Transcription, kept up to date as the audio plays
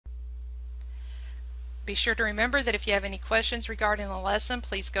Be sure to remember that if you have any questions regarding the lesson,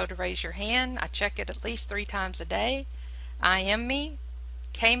 please go to raise your hand. I check it at least 3 times a day. IM me,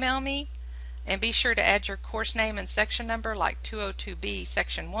 Kmail me, and be sure to add your course name and section number like 202B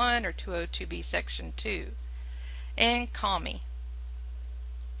Section 1 or 202B Section 2. And call me.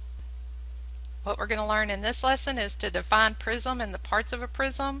 What we're going to learn in this lesson is to define prism and the parts of a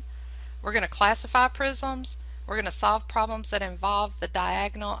prism. We're going to classify prisms. We're going to solve problems that involve the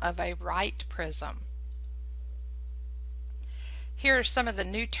diagonal of a right prism. Here are some of the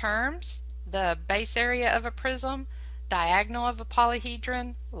new terms: the base area of a prism, diagonal of a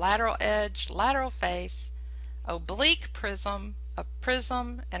polyhedron, lateral edge, lateral face, oblique prism, a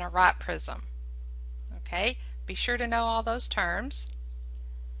prism, and a right prism. Okay, be sure to know all those terms.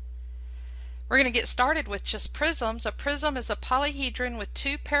 We're going to get started with just prisms. A prism is a polyhedron with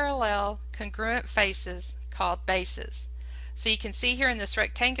 2 parallel congruent faces called bases. So you can see here in this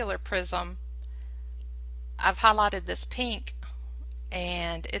rectangular prism, I've highlighted this pink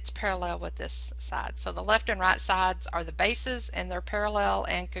and it's parallel with this side. So the left and right sides are the bases and they're parallel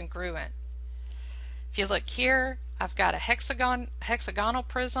and congruent. If you look here, I've got a hexagonal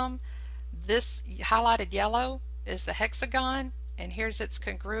prism. This highlighted yellow is the hexagon, and here's its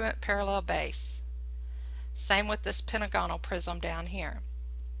congruent parallel base. Same with this pentagonal prism down here.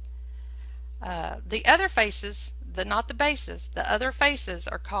 The other faces, not the bases, the other faces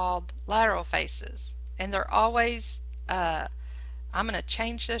are called lateral faces, and they're always I'm going to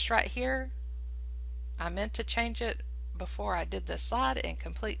change this right here. I meant to change it before I did this slide and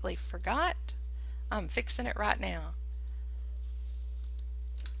completely forgot. I'm fixing it right now.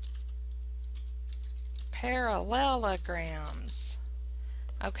 Parallelograms.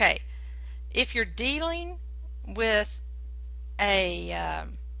 Okay, if you're dealing with a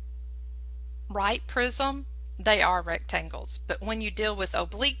right prism, they are rectangles, but when you deal with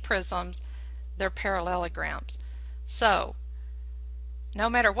oblique prisms, they're parallelograms. So no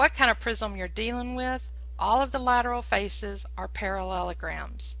matter what kind of prism you're dealing with, all of the lateral faces are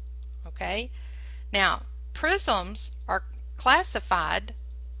parallelograms. Okay? Now, prisms are classified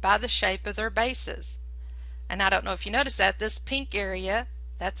by the shape of their bases. And I don't know if you noticed that this pink area,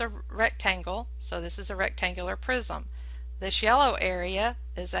 that's a rectangle, so this is a rectangular prism. This yellow area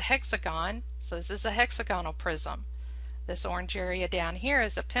is a hexagon, so this is a hexagonal prism. This orange area down here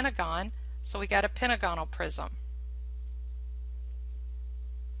is a pentagon, so we got a pentagonal prism.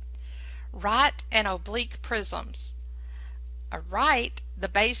 Right and oblique prisms. A right, the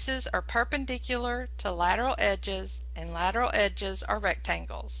bases are perpendicular to lateral edges, and lateral edges are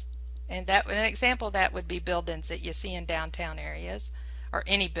rectangles. And that, an example of that would be buildings that you see in downtown areas, or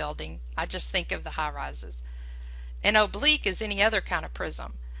any building. I just think of the high-rises. An oblique is any other kind of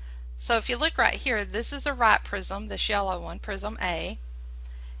prism. So if you look right here, this is a right prism, this yellow one, prism A.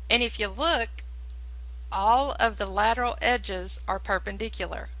 And if you look, all of the lateral edges are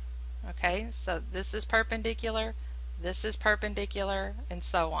perpendicular. Okay, so this is perpendicular, and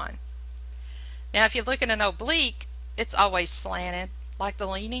so on. Now if you look at an oblique, it's always slanted, like the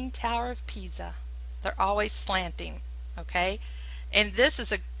Leaning Tower of Pisa. They're always slanting. Okay, and this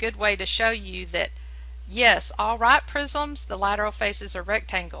is a good way to show you that yes, all right prisms, the lateral faces are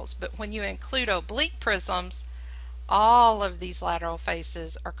rectangles, but when you include oblique prisms, all of these lateral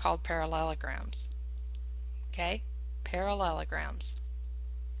faces are called parallelograms. Okay, parallelograms.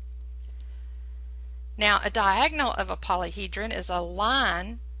 Now, a diagonal of a polyhedron is a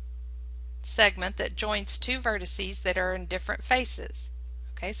line segment that joins 2 vertices that are in different faces.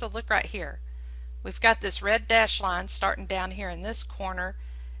 Okay, so look right here. We've got this red dashed line starting down here in this corner,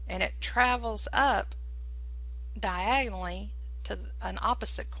 and it travels up diagonally to an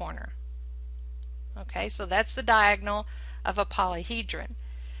opposite corner. Okay, so that's the diagonal of a polyhedron.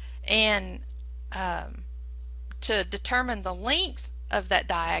 And to determine the length of that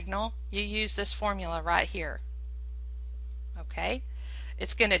diagonal, you use this formula right here. Okay,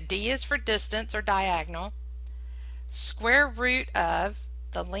 it's going to, D is for distance or diagonal, square root of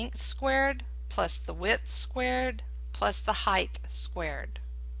the length squared plus the width squared plus the height squared.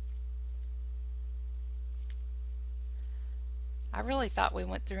 I really thought we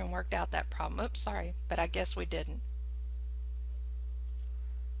went through and worked out that problem. Oops, sorry, but I guess we didn't.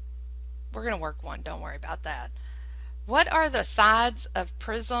 We're going to work one, don't worry about that. What are the sides of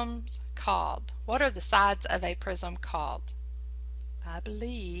prisms called? What are the sides of a prism called? I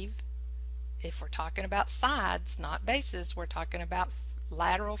believe if we're talking about sides, not bases, we're talking about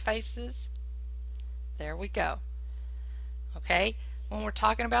lateral faces. There we go. Okay, when we're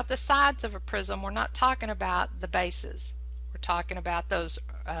talking about the sides of a prism, we're not talking about the bases. We're talking about those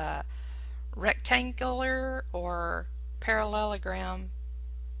rectangular or parallelogram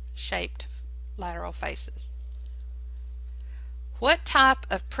shaped lateral faces. What type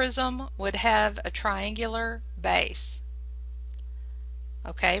of prism would have a triangular base?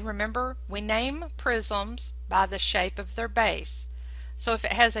 Okay, remember we name prisms by the shape of their base. So if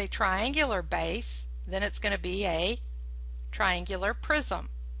it has a triangular base, then it's going to be a triangular prism.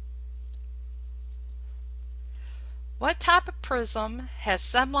 What type of prism has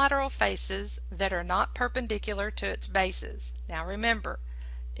some lateral faces that are not perpendicular to its bases? Now remember,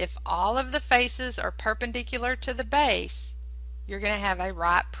 if all of the faces are perpendicular to the base, you're going to have a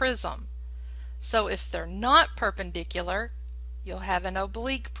right prism. So if they're not perpendicular, you'll have an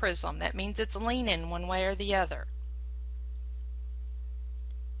oblique prism. That means it's leaning one way or the other.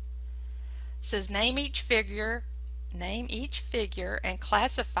 It says name each figure and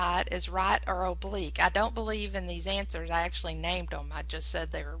classify it as right or oblique. I don't believe in these answers. I actually named them. I just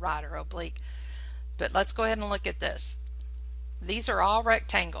said they were right or oblique. But let's go ahead and look at this. These are all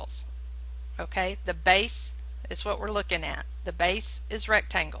rectangles. Okay, the base is what we're looking at. The base is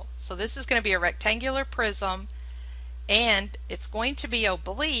rectangle. So this is going to be a rectangular prism, and it's going to be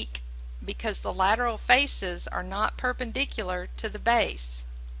oblique because the lateral faces are not perpendicular to the base.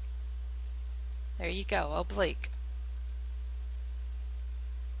 There you go, oblique.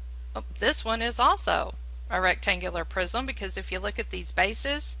 Oh, this one is also a rectangular prism because if you look at these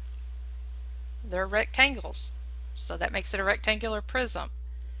bases, they're rectangles. So that makes it a rectangular prism.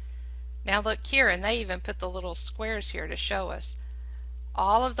 Now look here, and they even put the little squares here to show us.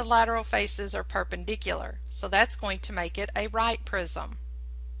 All of the lateral faces are perpendicular, so that's going to make it a right prism.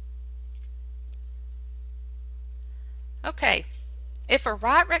 Okay, if a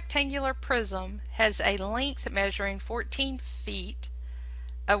right rectangular prism has a length measuring 14 feet,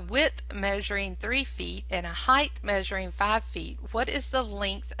 a width measuring 3 feet, and a height measuring 5 feet, what is the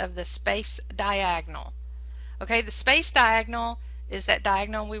length of the space diagonal? Okay, the space diagonal is that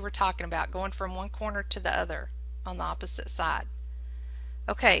diagonal we were talking about, going from one corner to the other on the opposite side.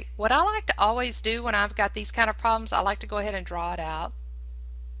 Okay, what I like to always do when I've got these kind of problems, I like to go ahead and draw it out.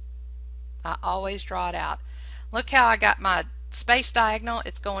 I always draw it out. Look how I got my space diagonal.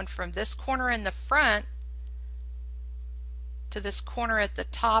 It's going from this corner in the front to this corner at the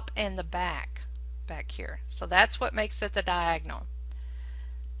top and the back here. So that's what makes it the diagonal.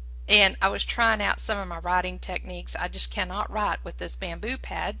 And I was trying out some of my writing techniques. I just cannot write with this bamboo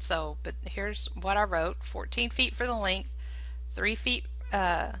pad, but here's what I wrote. 14 feet for the length, 3 feet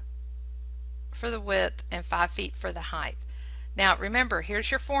for the width, and 5 feet for the height. Now remember,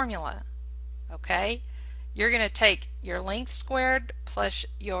 here's your formula. Okay, you're going to take your length squared plus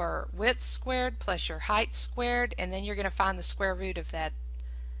your width squared plus your height squared, and then you're going to find the square root of that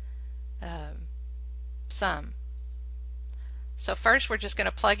sum. So first we're just going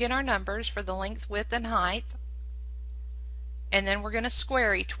to plug in our numbers for the length, width, and height, and then we're going to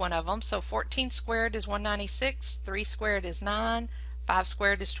square each one of them. So 14 squared is 196, 3 squared is 9, 5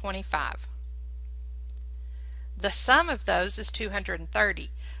 squared is 25. The sum of those is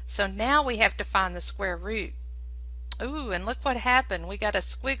 230. So now we have to find the square root. Ooh, and look what happened. We got a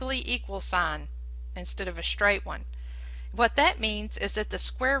squiggly equal sign instead of a straight one. What that means is that the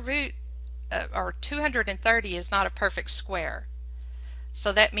square root, or 230, is not a perfect square.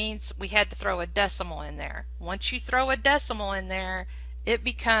 So that means we had to throw a decimal in there. Once you throw a decimal in there, it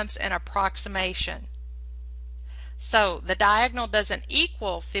becomes an approximation. So the diagonal doesn't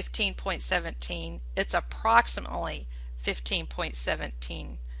equal 15.17, it's approximately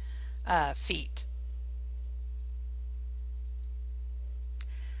 15.17 feet.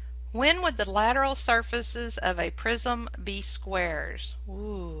 When would the lateral surfaces of a prism be squares?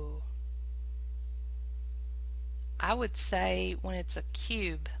 Ooh. I would say when it's a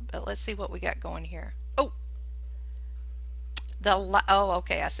cube, but let's see what we got going here. Oh,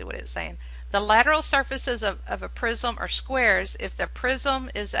 okay, I see what it's saying. The lateral surfaces of a prism are squares if the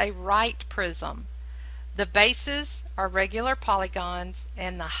prism is a right prism. The bases are regular polygons,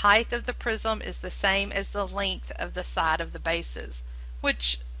 and the height of the prism is the same as the length of the side of the bases,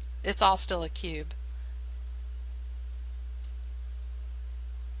 which it's all still a cube.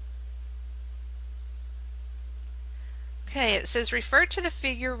 Okay, it says refer to the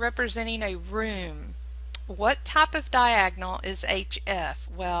figure representing a room. What type of diagonal is HF?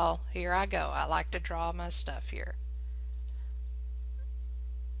 Well, here I go. I like to draw my stuff here.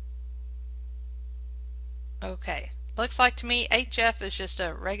 Okay, looks like to me HF is just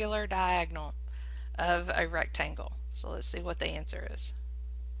a regular diagonal of a rectangle. So let's see what the answer is.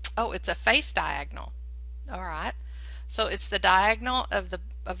 Oh, it's a face diagonal. All right. So it's the diagonal of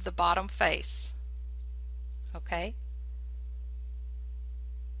the bottom face. Okay.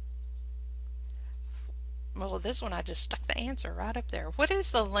 Well, this one I just stuck the answer right up there. What is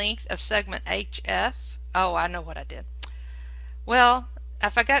the length of segment HF? Oh, I know what I did. Well,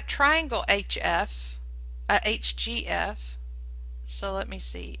 if I got triangle HGF, so let me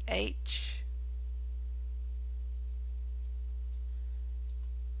see,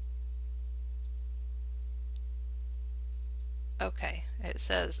 okay, it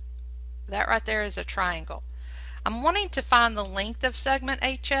says that right there is a triangle. I'm wanting to find the length of segment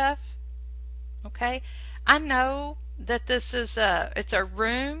HF. Okay, I know that this is it's a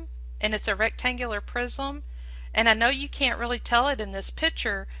room and it's a rectangular prism, and I know you can't really tell it in this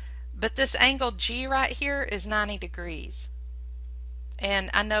picture, but this angle G right here is 90 degrees.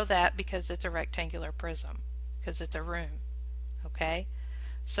 And I know that because it's a rectangular prism, because it's a room. Okay,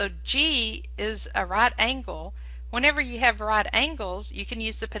 so G is a right angle. Whenever you have right angles, you can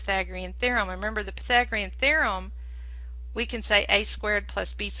use the Pythagorean theorem. Remember the Pythagorean theorem, we can say a squared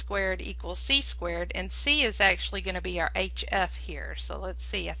plus b squared equals c squared, and c is actually going to be our HF here. So let's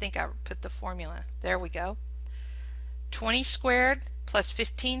see, I think I put the formula. There we go. 20 squared plus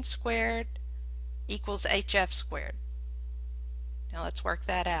 15 squared equals HF squared. Now let's work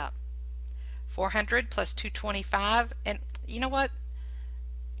that out. 400 plus 225, and you know what?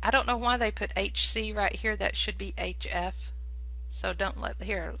 I don't know why they put HC right here. That should be HF. So let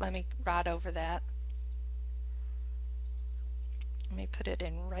me write over that. Let me put it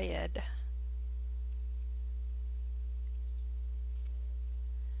in red.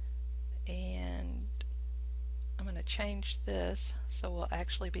 And I'm going to change this so we'll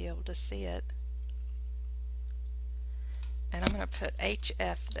actually be able to see it. And I'm going to put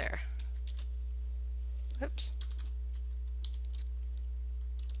HF there. Oops.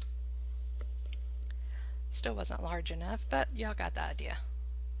 Still wasn't large enough, but y'all got the idea.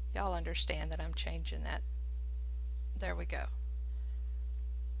 Y'all understand that I'm changing that. There we go.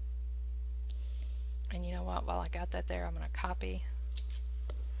 And you know what, while I got that there, I'm going to copy.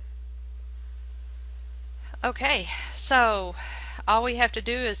 Okay, so all we have to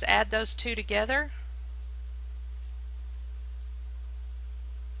do is add those two together.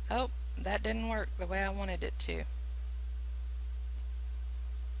 Oh, that didn't work the way I wanted it to.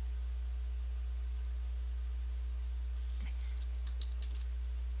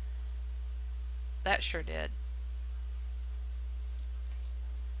 That sure did.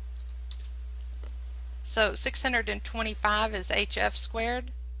 So 625 is HF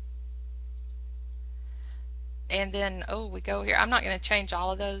squared. And then, oh, we go here. I'm not going to change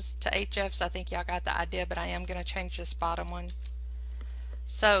all of those to HFs. I think y'all got the idea, but I am going to change this bottom one.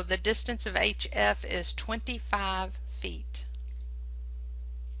 So the distance of HF is 25 feet.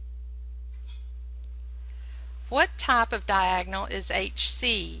 What type of diagonal is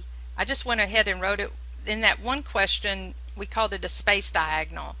HC? I just went ahead and wrote it. In that one question, we called it a space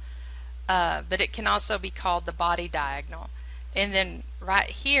diagonal. But it can also be called the body diagonal. And then right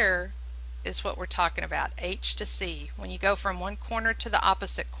here is what we're talking about, H to C. When you go from one corner to the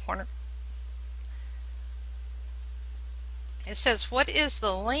opposite corner. It says, what is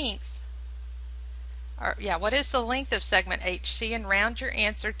the length? What is the length of segment HC? And round your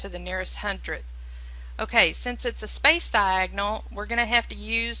answer to the nearest hundredth. Okay, since it's a space diagonal, we're going to have to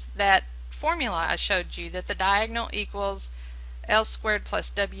use that formula I showed you, that the diagonal equals L squared plus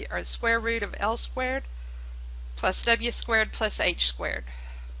W, or square root of L squared plus W squared plus H squared.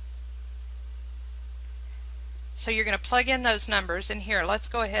 So you're going to plug in those numbers, and here, let's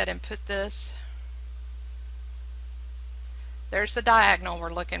go ahead and put this. There's the diagonal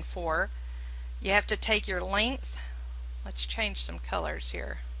we're looking for. You have to take your length. Let's change some colors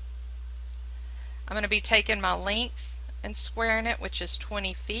here. I'm going to be taking my length and squaring it, which is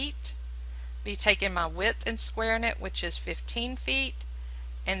 20 feet. Be taking my width and squaring it, which is 15 feet,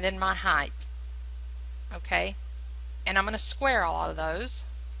 and then my height. Okay, and I'm going to square all of those,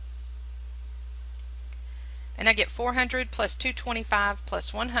 and I get 400 plus 225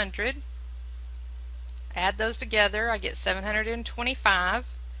 plus 100. Add those together, I get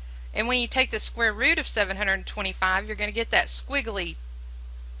 725. And when you take the square root of 725, you're going to get that squiggly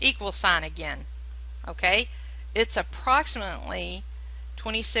equal sign again. Okay, it's approximately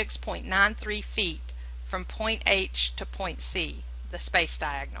 26.93 feet from point H to point C, the space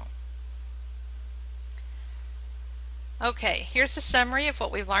diagonal. Okay, here's a summary of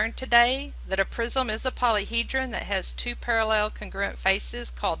what we've learned today: that a prism is a polyhedron that has two parallel congruent faces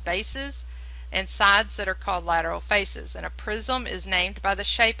called bases and sides that are called lateral faces, and a prism is named by the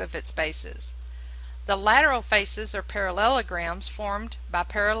shape of its bases. The lateral faces are parallelograms formed by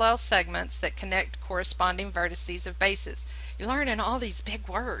parallel segments that connect corresponding vertices of bases. You're learning all these big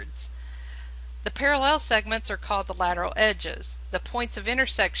words. The parallel segments are called the lateral edges. The points of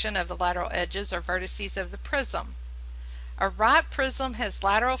intersection of the lateral edges are vertices of the prism. A right prism has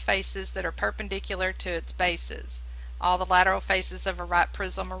lateral faces that are perpendicular to its bases. All the lateral faces of a right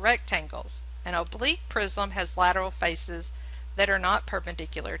prism are rectangles. An oblique prism has lateral faces that are not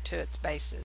perpendicular to its bases.